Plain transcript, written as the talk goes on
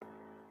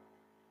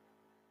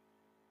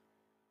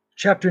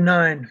Chapter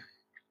 9,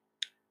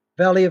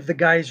 Valley of the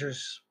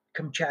Geysers,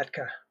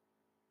 Kamchatka.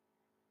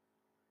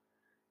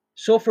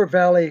 Sulphur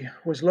Valley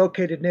was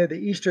located near the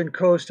eastern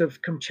coast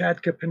of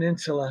Kamchatka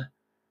Peninsula,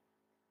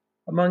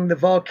 among the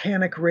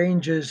volcanic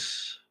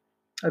ranges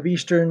of the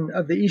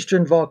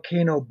eastern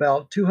volcano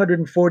belt,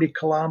 240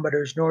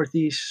 kilometers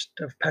northeast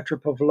of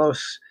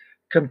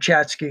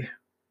Petropavlovsk-Kamchatsky.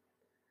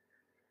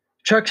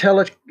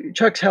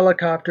 Chuck's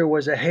helicopter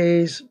was a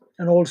Hayes,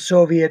 an old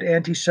Soviet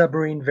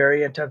anti-submarine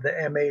variant of the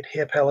M8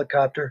 HIP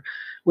helicopter,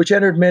 which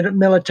entered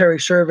military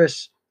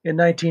service in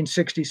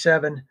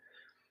 1967.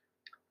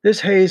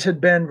 This Hayes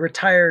had been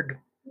retired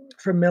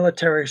from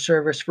military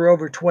service for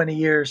over 20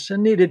 years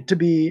and needed to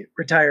be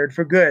retired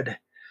for good.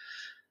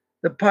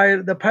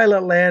 The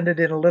pilot landed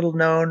in a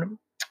little-known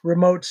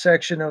remote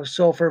section of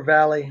Sulphur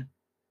Valley,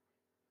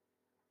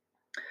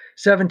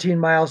 17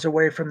 miles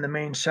away from the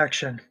main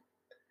section.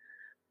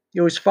 It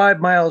was 5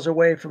 miles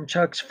away from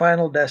Chuck's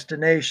final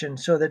destination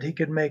so that he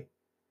could make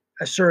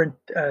a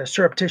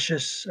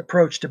surreptitious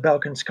approach to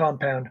Belkin's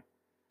compound.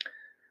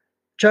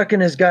 Chuck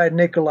and his guide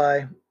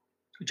Nikolai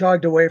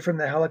jogged away from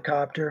the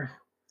helicopter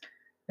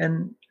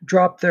and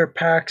dropped their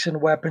packs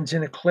and weapons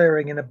in a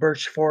clearing in a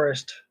birch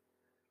forest.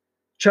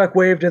 Chuck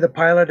waved to the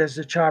pilot as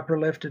the chopper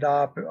lifted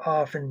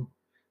off and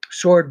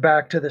soared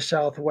back to the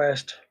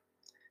southwest.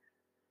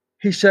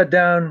 He set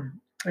down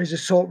his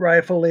assault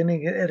rifle,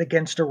 leaning it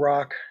against a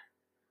rock.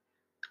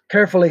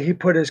 Carefully, he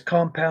put his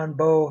compound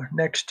bow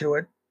next to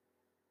it.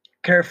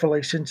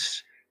 Carefully,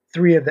 since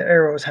 3 of the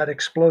arrows had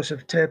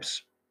explosive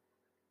tips.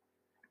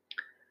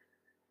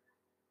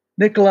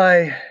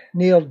 Nikolai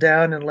kneeled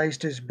down and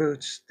laced his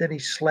boots. Then he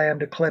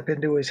slammed a clip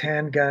into his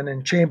handgun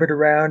and chambered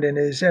around in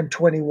his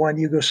M21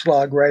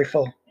 Yugoslav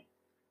rifle.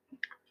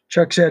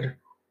 Chuck said,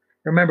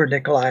 "Remember,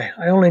 Nikolai,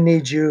 I only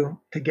need you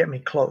to get me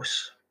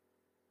close."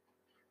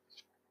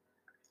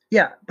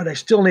 "Yeah, but I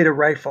still need a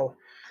rifle,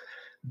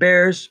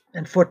 bears,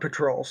 and foot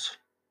patrols."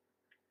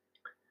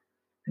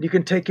 "And you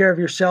can take care of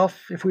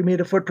yourself if we meet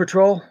a foot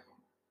patrol?"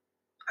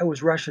 "I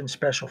was Russian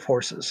Special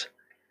Forces."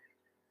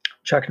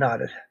 Chuck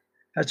nodded.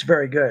 "That's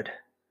very good.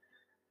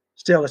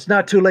 Still, it's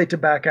not too late to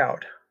back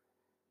out."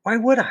 "Why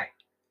would I?"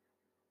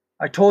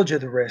 "I told you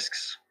the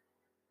risks."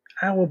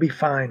 "I will be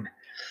fine.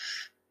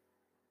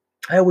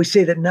 I always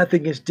say that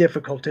nothing is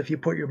difficult if you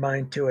put your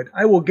mind to it.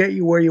 I will get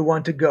you where you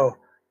want to go.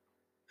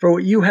 For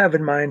what you have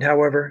in mind,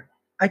 however,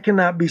 I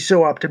cannot be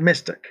so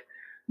optimistic.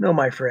 No,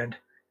 my friend,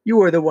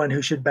 you are the one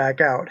who should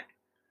back out."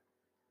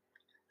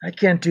 "I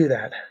can't do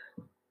that."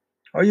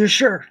 "Are you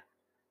sure?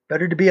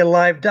 Better to be a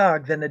live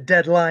dog than a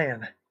dead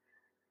lion."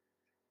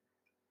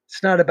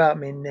 "It's not about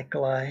me,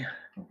 Nikolai.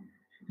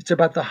 It's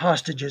about the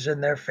hostages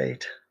and their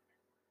fate.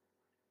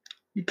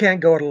 You can't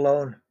go it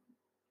alone.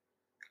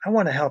 I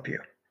want to help you."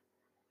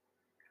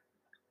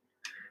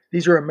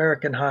 "These are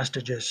American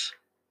hostages."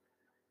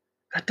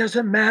 "That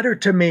doesn't matter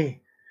to me.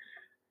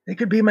 They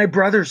could be my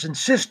brothers and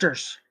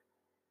sisters."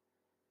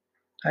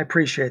 "I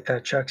appreciate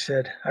that," Chuck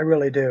said. "I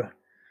really do.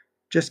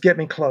 Just get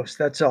me close,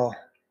 that's all."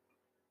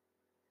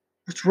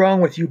 "What's wrong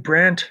with you,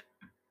 Brant?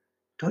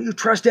 Don't you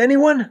trust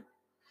anyone?"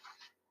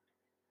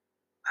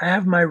 "I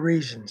have my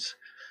reasons.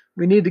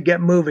 We need to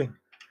get moving."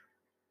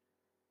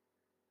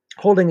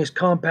 Holding his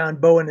compound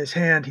bow in his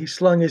hand, he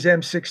slung his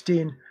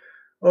M16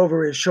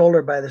 over his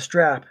shoulder by the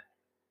strap.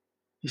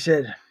 He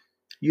said,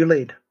 "You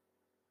lead."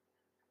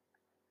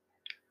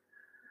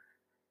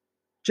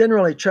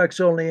 Generally, Chuck's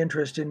only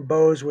interest in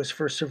bows was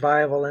for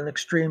survival in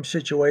extreme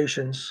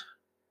situations.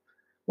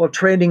 While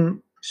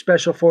training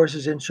special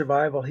forces in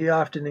survival, he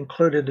often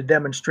included a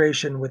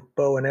demonstration with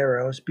bow and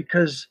arrows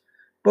because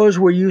bows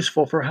were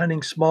useful for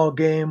hunting small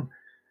game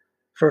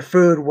for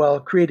food while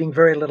creating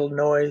very little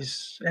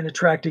noise and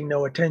attracting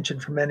no attention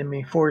from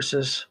enemy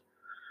forces.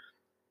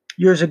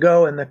 Years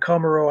ago in the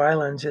Comoro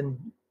Islands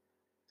in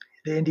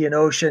the Indian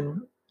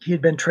Ocean, he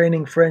had been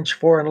training French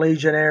Foreign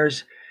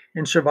Legionnaires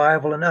in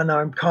survival and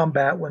unarmed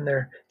combat when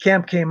their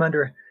camp came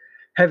under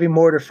heavy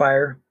mortar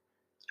fire.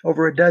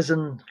 Over a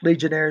dozen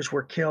Legionnaires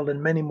were killed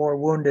and many more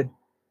wounded.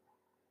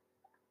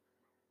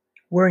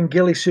 Wearing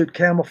ghillie suit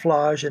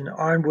camouflage and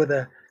armed with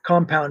a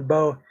compound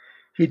bow,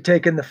 he'd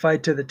taken the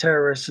fight to the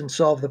terrorists and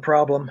solved the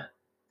problem.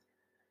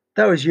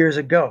 That was years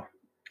ago,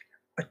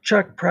 but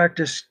Chuck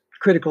practiced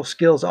critical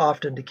skills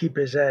often to keep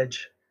his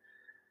edge.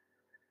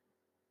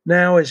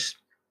 Now, as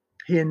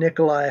he and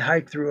Nikolai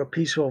hiked through a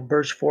peaceful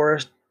birch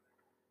forest,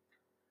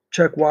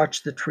 Chuck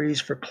watched the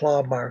trees for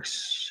claw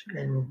marks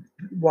and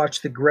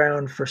watched the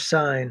ground for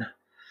sign.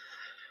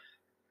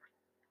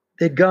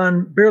 They'd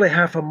gone barely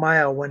half a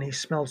mile when he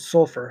smelled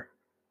sulfur.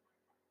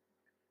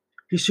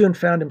 He soon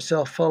found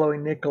himself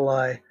following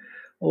Nikolai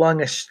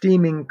along a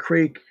steaming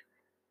creek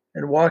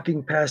and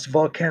walking past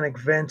volcanic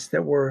vents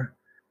that were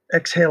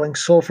exhaling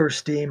sulfur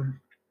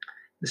steam.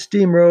 The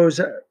steam rose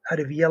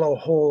out of yellow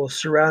holes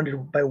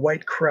surrounded by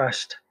white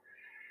crust.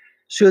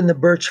 Soon the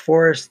birch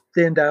forest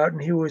thinned out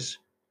and he was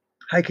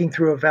hiking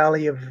through a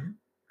valley of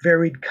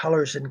varied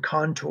colors and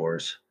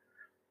contours.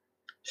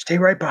 "Stay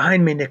right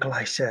behind me,"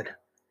 Nikolai said.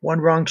 "One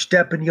wrong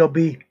step and you'll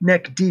be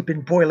neck deep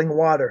in boiling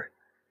water."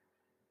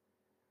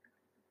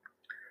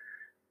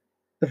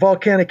 The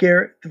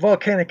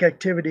volcanic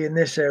activity in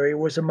this area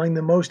was among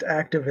the most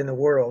active in the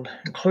world,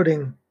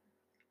 including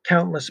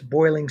countless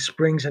boiling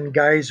springs and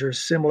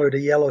geysers similar to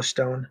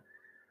Yellowstone.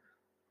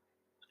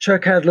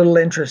 Chuck had little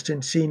interest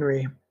in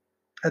scenery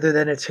other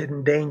than its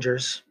hidden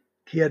dangers.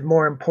 He had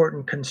more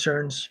important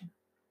concerns,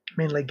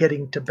 mainly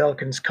getting to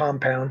Belkin's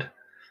compound.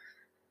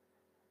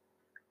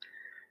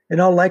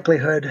 In all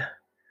likelihood,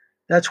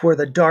 that's where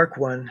the Dark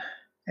One,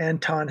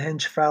 Anton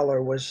Henge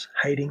Fowler, was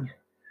hiding.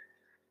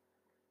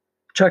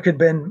 Chuck had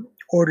been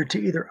ordered to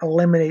either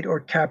eliminate or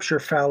capture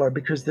Fowler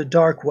because the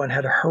Dark One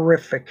had a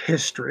horrific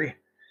history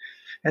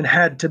and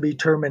had to be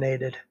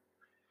terminated.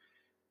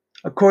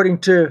 According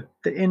to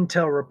the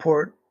intel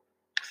report,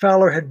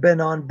 Fowler had been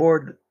on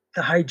board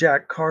the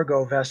hijacked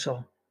cargo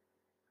vessel.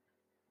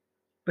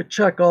 But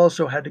Chuck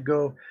also had to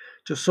go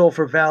to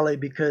Sulphur Valley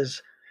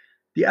because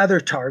the other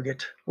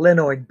target,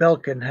 Lenoid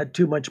Belkin, had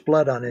too much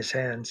blood on his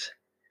hands.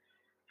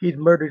 He'd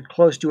murdered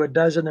close to a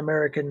dozen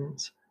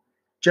Americans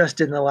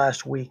just in the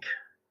last week.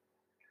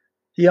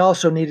 He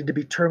also needed to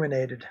be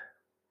terminated.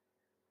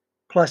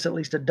 Plus, at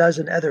least a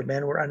dozen other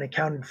men were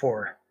unaccounted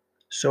for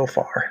so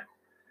far.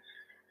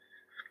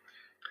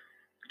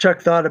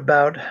 Chuck thought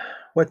about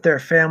what their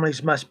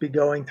families must be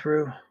going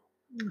through.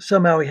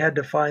 Somehow he had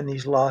to find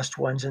these lost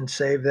ones and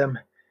save them.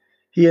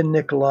 He and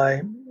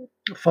Nikolai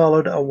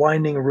followed a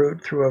winding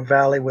route through a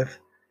valley with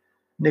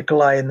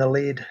Nikolai in the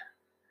lead.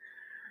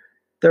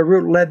 Their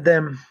route led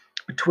them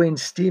between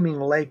steaming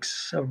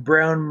lakes of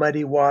brown,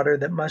 muddy water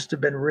that must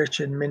have been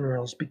rich in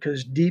minerals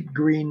because deep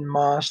green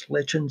moss,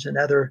 lichens, and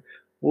other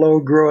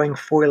low-growing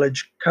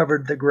foliage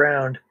covered the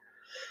ground.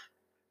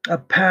 A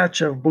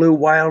patch of blue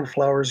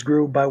wildflowers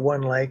grew by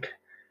one lake.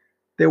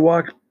 They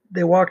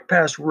walked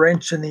past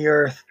rents in the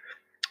earth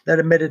that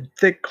emitted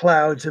thick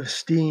clouds of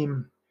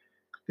steam.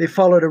 They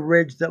followed a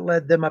ridge that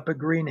led them up a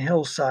green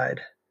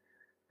hillside.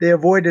 They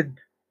avoided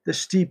the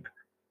steep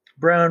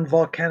brown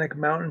volcanic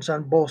mountains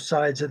on both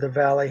sides of the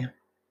valley.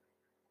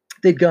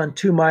 They'd gone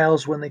 2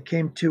 miles when they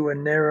came to a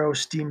narrow,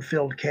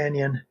 steam-filled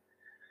canyon.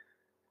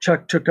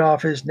 Chuck took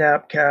off his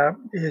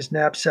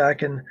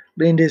knapsack, and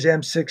leaned his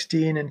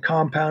M16 and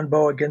compound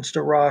bow against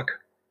a rock.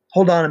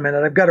 "Hold on a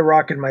minute, I've got a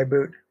rock in my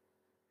boot."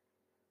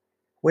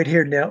 Wait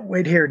here,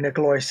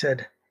 Nikolai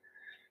said.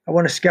 "I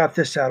want to scout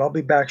this out. I'll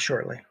be back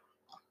shortly."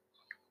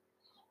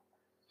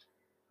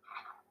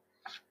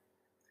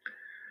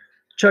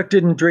 Chuck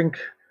didn't drink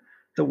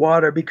the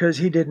water because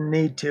he didn't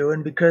need to,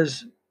 and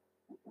because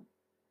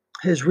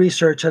his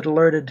research had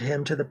alerted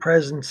him to the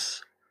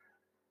presence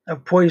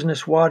of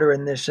poisonous water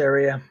in this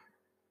area.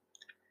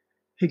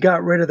 He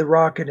got rid of the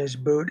rock in his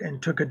boot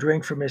and took a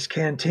drink from his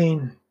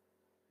canteen.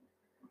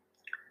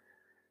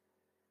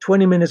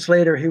 20 minutes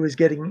later, he was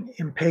getting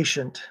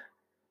impatient.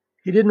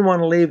 He didn't want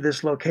to leave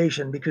this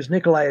location because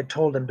Nikolai had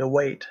told him to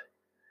wait.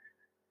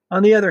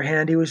 On the other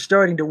hand, he was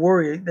starting to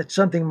worry that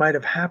something might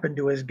have happened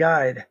to his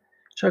guide.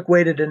 Chuck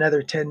waited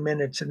another 10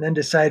 minutes and then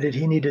decided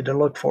he needed to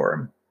look for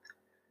him.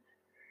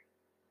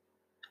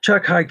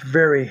 Chuck hiked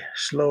very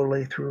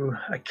slowly through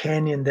a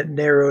canyon that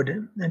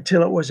narrowed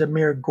until it was a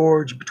mere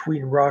gorge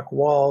between rock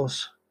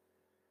walls.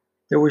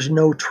 There was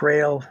no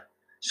trail,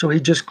 so he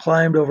just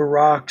climbed over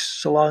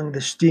rocks along the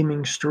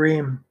steaming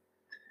stream.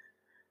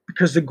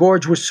 Because the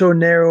gorge was so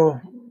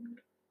narrow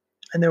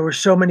and there were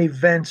so many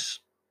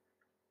vents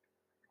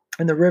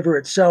and the river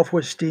itself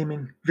was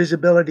steaming,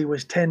 visibility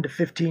was 10 to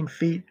 15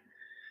 feet.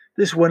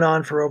 This went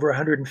on for over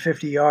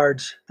 150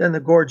 yards. Then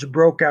the gorge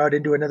broke out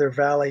into another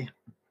valley.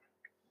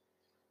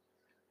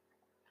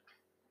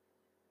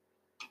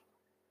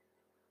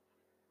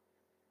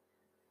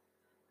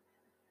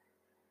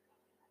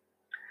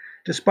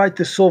 Despite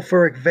the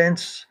sulfuric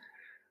vents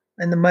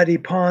and the muddy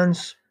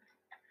ponds,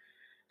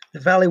 the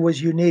valley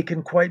was unique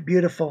and quite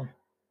beautiful.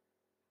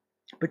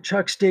 But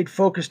Chuck stayed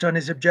focused on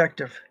his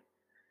objective.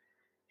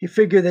 He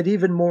figured that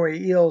even moray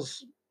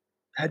eels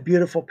had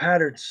beautiful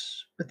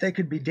patterns, but they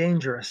could be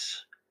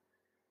dangerous.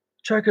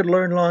 Chuck had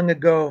learned long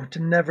ago to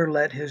never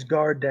let his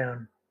guard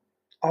down.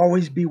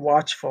 Always be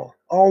watchful.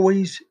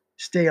 Always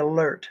stay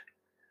alert.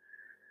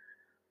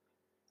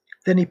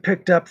 Then he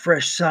picked up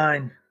fresh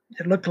sign.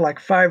 It looked like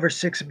 5 or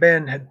 6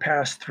 men had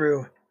passed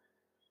through.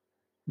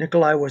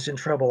 Nikolai was in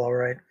trouble, all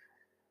right.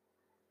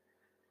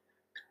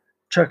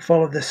 Chuck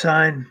followed the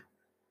sign.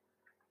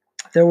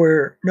 There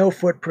were no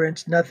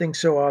footprints, nothing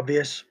so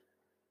obvious.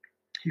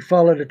 He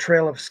followed a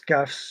trail of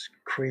scuffs,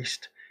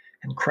 creased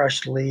and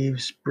crushed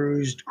leaves,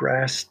 bruised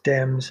grass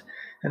stems,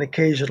 and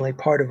occasionally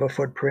part of a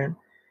footprint.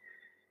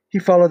 He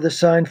followed the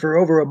sign for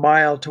over a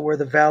mile to where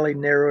the valley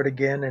narrowed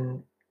again,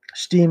 and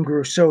steam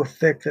grew so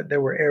thick that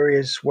there were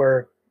areas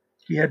where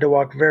he had to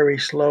walk very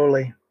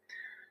slowly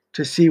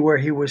to see where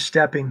he was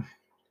stepping.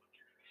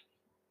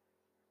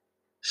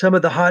 Some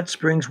of the hot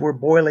springs were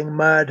boiling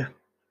mud,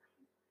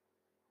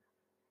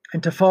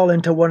 and to fall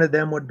into one of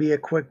them would be a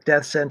quick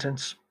death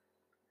sentence.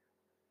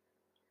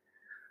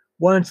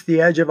 Once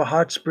the edge of a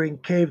hot spring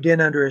caved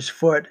in under his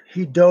foot,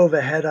 he dove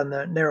ahead on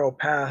the narrow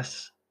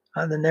path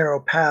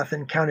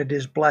and counted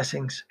his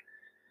blessings.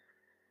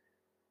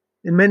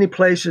 In many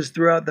places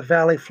throughout the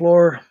valley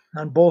floor,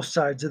 on both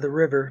sides of the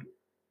river.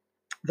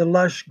 The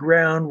lush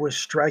ground was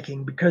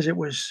striking because it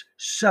was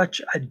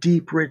such a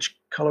deep, rich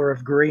color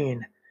of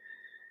green.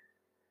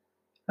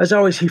 As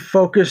always, he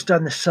focused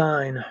on the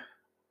sign.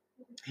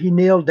 He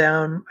kneeled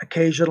down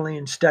occasionally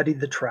and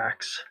studied the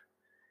tracks.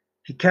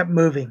 He kept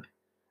moving.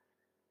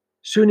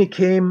 Soon he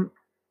came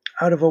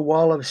out of a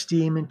wall of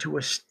steam into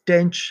a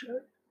stretch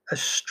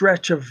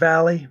of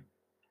valley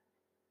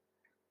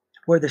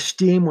where the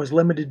steam was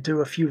limited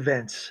to a few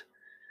vents.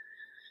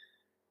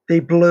 They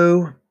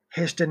blew,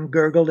 hissed, and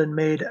gurgled and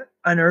made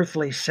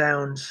unearthly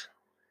sounds.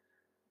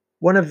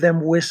 One of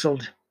them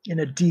whistled in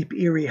a deep,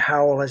 eerie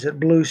howl as it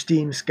blew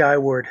steam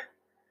skyward.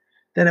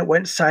 Then it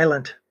went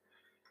silent,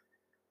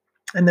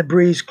 and the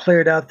breeze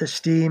cleared out the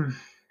steam.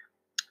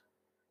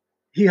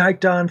 He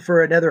hiked on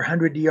for another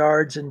 100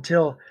 yards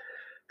until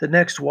the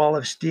next wall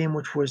of steam,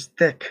 which was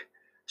thick,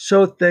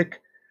 so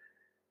thick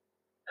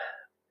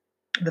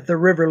that the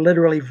river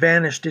literally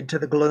vanished into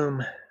the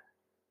gloom.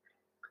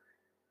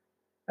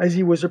 As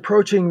he was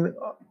approaching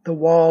the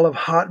wall of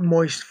hot,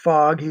 moist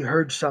fog, he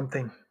heard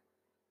something.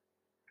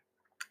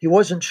 He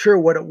wasn't sure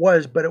what it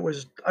was, but it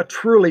was a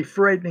truly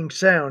frightening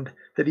sound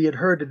that he had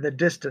heard in the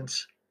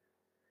distance.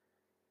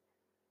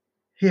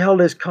 He held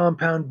his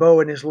compound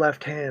bow in his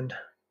left hand.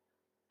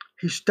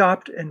 He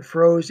stopped and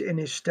froze in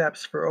his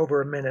steps for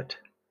over a minute.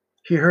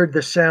 He heard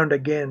the sound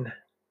again,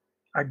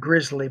 a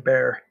grizzly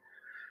bear.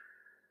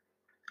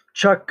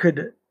 Chuck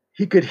could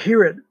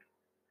hear it,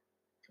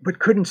 but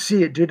couldn't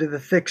see it due to the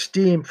thick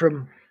steam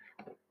from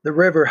the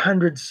river,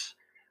 hundreds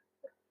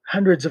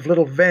of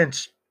little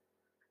vents.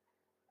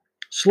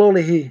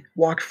 Slowly he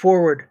walked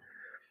forward.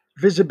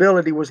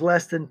 Visibility was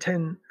less than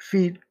 10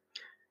 feet,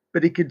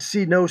 but he could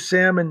see no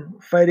salmon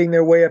fighting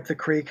their way up the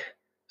creek.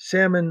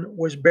 Salmon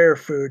was bear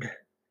food,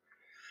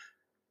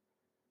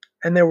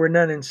 and there were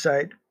none in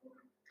sight.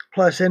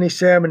 Plus, any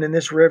salmon in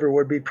this river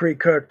would be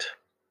pre-cooked.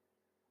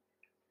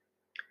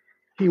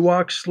 He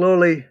walked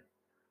slowly,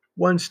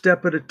 one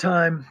step at a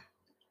time,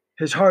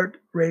 his heart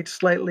rate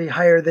slightly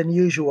higher than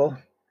usual.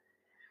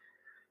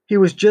 He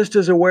was just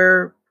as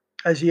aware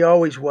as he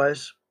always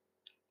was.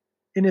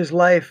 In his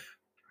life,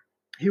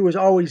 he was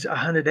always a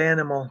hunted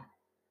animal,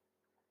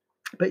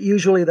 but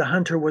usually the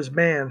hunter was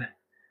man.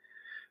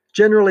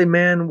 Generally,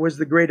 man was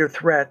the greater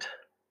threat,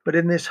 but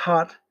in this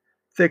hot,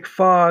 thick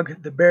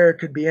fog, the bear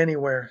could be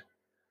anywhere.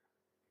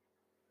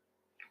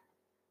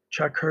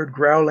 Chuck heard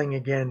growling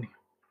again.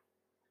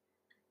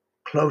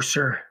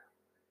 Closer.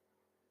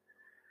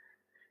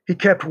 He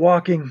kept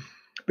walking,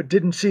 but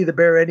didn't see the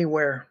bear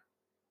anywhere.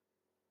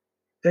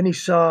 Then he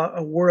saw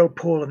a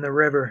whirlpool in the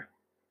river.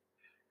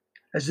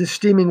 As the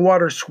steaming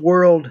water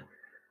swirled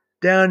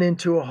down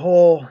into a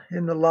hole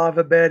in the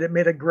lava bed, it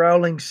made a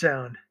growling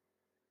sound.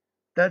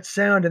 That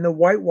sound and the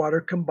white water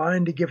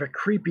combined to give a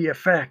creepy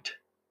effect.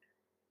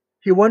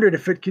 He wondered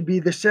if it could be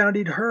the sound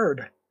he'd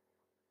heard.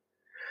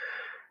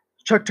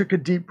 Chuck took a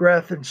deep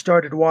breath and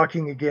started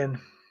walking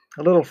again,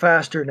 a little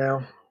faster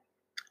now.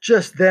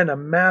 Just then, a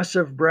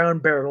massive brown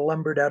bear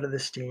lumbered out of the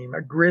steam,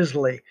 a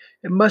grizzly.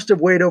 It must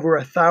have weighed over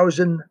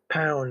 1,000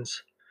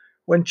 pounds.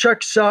 When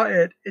Chuck saw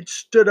it, it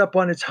stood up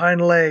on its hind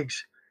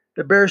legs.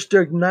 The bear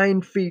stood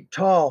 9 feet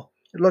tall.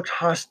 It looked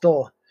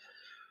hostile.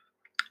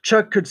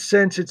 Chuck could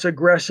sense its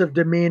aggressive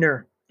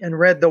demeanor and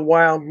read the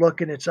wild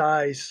look in its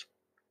eyes.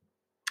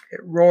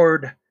 It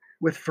roared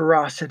with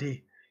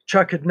ferocity.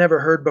 Chuck had never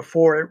heard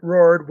before. It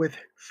roared with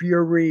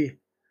fury.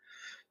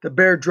 The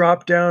bear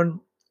dropped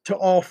down to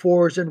all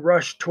fours and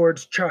rushed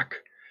towards Chuck.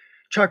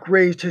 Chuck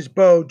raised his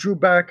bow, drew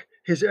back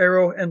his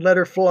arrow, and let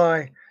her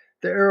fly.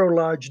 The arrow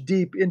lodged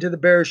deep into the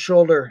bear's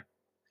shoulder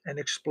and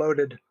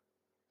exploded.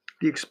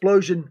 The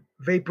explosion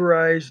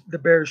vaporized the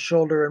bear's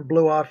shoulder and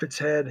blew off its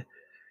head.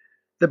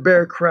 The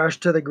bear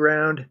crashed to the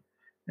ground,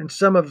 and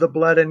some of the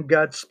blood and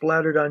guts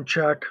splattered on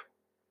Chuck.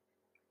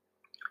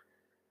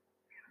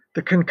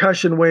 The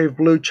concussion wave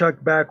blew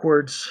Chuck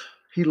backwards.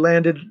 He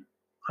landed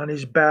on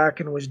his back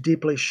and was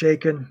deeply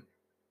shaken.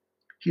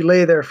 He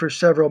lay there for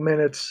several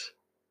minutes.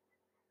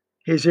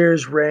 His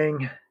ears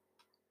rang.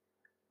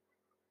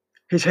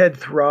 His head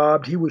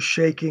throbbed. He was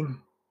shaking.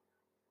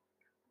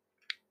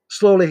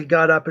 Slowly he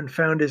got up and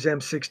found his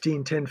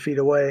M16 10 feet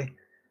away.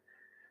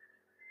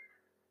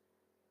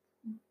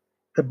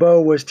 The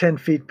bow was 10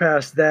 feet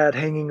past that,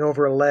 hanging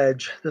over a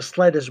ledge. The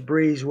slightest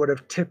breeze would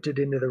have tipped it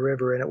into the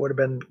river and it would have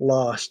been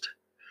lost.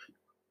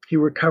 He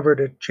recovered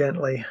it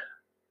gently.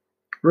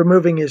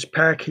 Removing his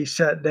pack, he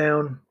sat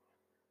down.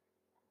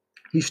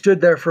 He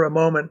stood there for a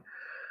moment,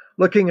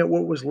 looking at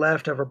what was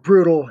left of a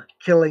brutal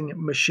killing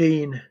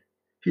machine.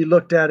 He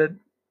looked at it,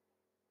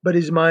 but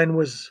his mind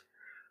was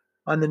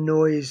on the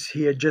noise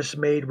he had just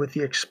made with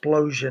the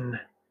explosion.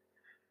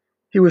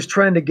 He was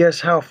trying to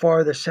guess how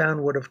far the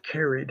sound would have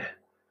carried.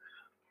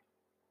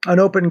 On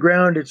open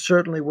ground, it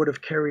certainly would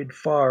have carried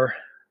far,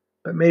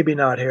 but maybe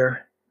not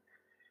here.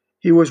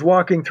 He was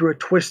walking through a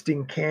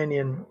twisting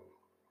canyon.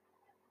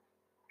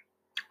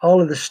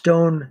 All of the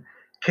stone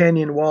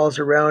canyon walls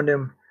around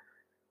him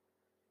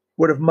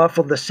would have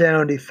muffled the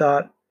sound, he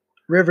thought.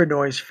 River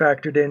noise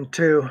factored in,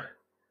 too.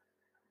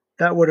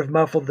 That would have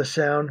muffled the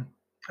sound,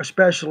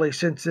 especially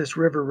since this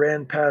river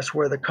ran past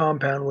where the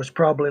compound was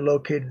probably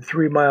located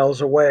 3 miles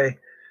away.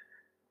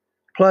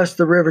 Plus,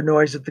 the river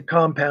noise at the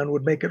compound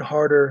would make it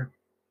harder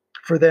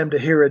for them to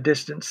hear a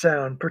distant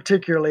sound,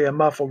 particularly a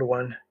muffled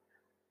one.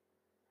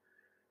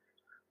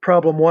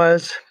 Problem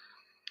was,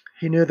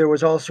 he knew there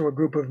was also a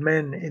group of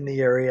men in the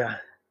area.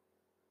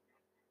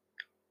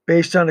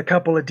 Based on a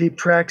couple of deep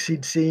tracks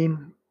he'd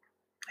seen,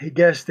 he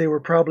guessed they were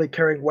probably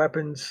carrying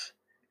weapons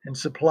and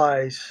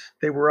supplies.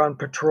 They were on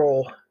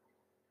patrol.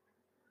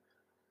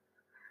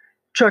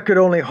 Chuck could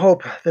only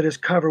hope that his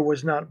cover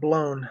was not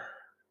blown,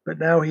 but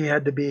now he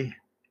had to be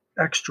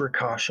extra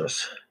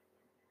cautious.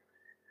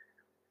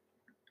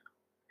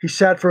 He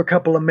sat for a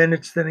couple of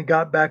minutes, then he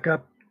got back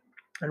up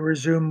and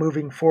resumed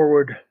moving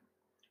forward,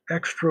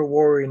 extra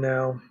wary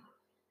now.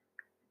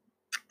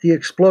 The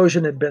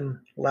explosion had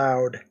been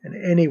loud,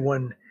 and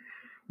anyone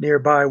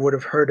nearby would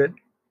have heard it.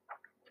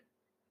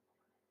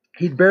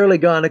 He'd barely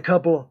gone a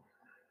couple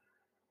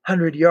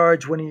 100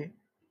 yards when he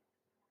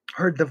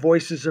heard the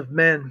voices of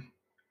men.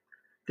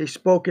 They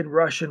spoke in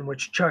Russian,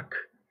 which Chuck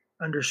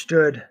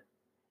understood.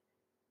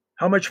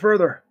 How much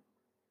further?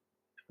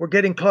 We're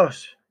getting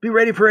close. Be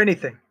ready for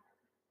anything.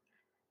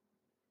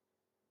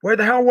 Where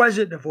the hell was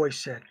it? A voice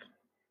said.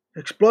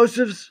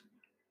 Explosives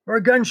or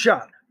a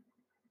gunshot?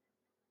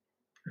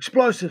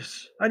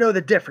 Explosives. I know the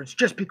difference.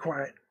 Just be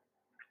quiet.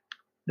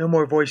 No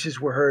more voices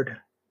were heard.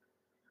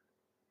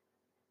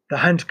 The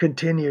hunt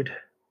continued.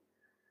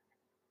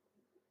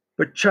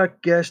 But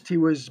Chuck guessed he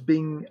was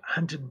being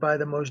hunted by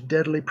the most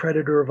deadly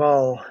predator of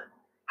all,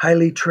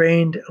 highly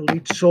trained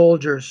elite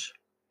soldiers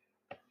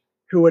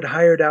who had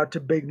hired out to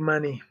big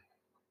money.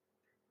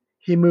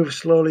 He moved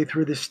slowly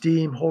through the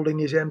steam, holding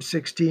his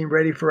M16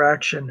 ready for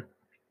action.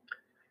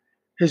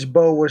 His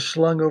bow was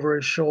slung over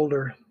his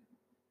shoulder.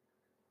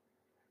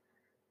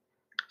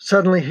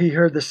 Suddenly he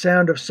heard the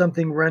sound of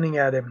something running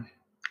at him.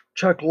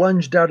 Chuck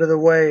lunged out of the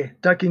way,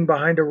 ducking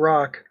behind a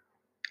rock.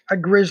 A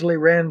grizzly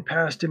ran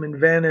past him and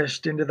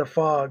vanished into the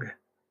fog.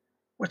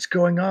 What's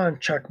going on?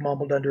 Chuck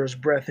mumbled under his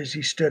breath as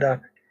he stood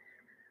up.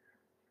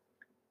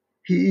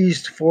 He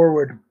eased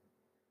forward.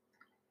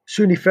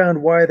 Soon he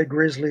found why the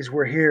grizzlies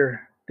were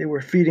here. They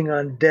were feeding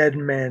on dead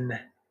men.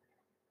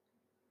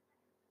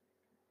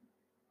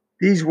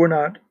 These were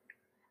not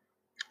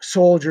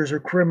soldiers or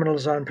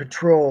criminals on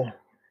patrol.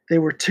 They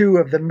were two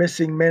of the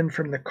missing men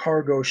from the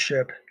cargo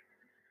ship.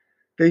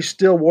 They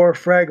still wore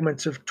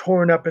fragments of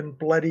torn up and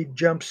bloody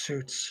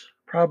jumpsuits,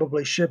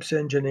 probably ship's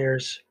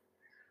engineers.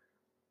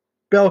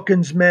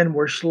 Belkin's men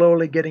were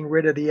slowly getting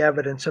rid of the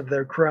evidence of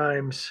their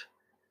crimes.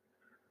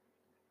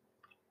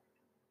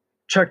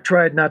 Chuck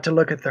tried not to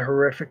look at the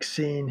horrific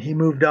scene. He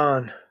moved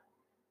on,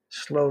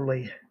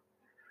 slowly.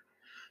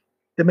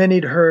 The men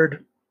he'd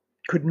heard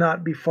could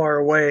not be far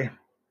away.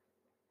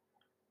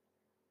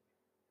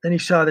 Then he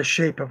saw the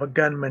shape of a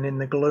gunman in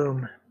the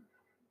gloom.